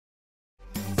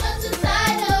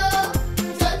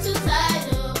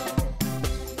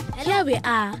we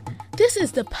are. This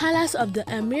is the palace of the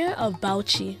Emir of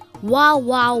Bauchi. Wow,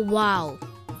 wow, wow.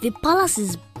 The palace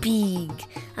is big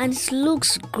and it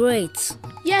looks great.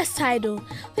 Yes, Taido,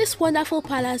 this wonderful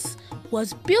palace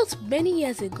was built many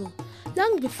years ago,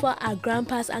 long before our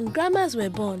grandpas and grandmas were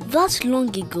born. That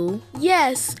long ago?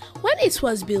 Yes, when it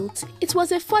was built, it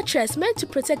was a fortress meant to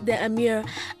protect the Emir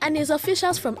and his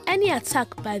officials from any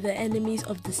attack by the enemies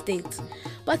of the state.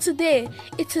 But today,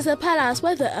 it is a palace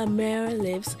where the Emir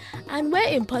lives and where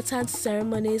important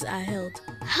ceremonies are held.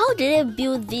 How did they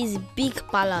build this big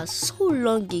palace so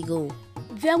long ago?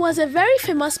 There was a very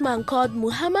famous man called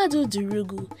Muhammadu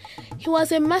Durugu. He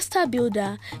was a master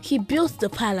builder. He built the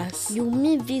palace. You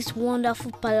mean this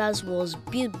wonderful palace was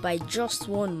built by just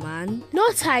one man? No,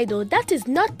 Taido, that is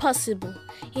not possible.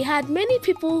 He had many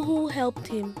people who helped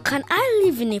him. Can I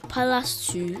live in a palace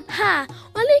too? Ha!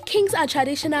 Only kings and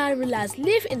traditional rulers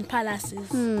live in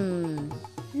palaces.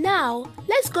 Now,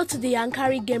 let's go to the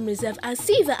Yankari Game Reserve and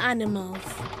see the animals.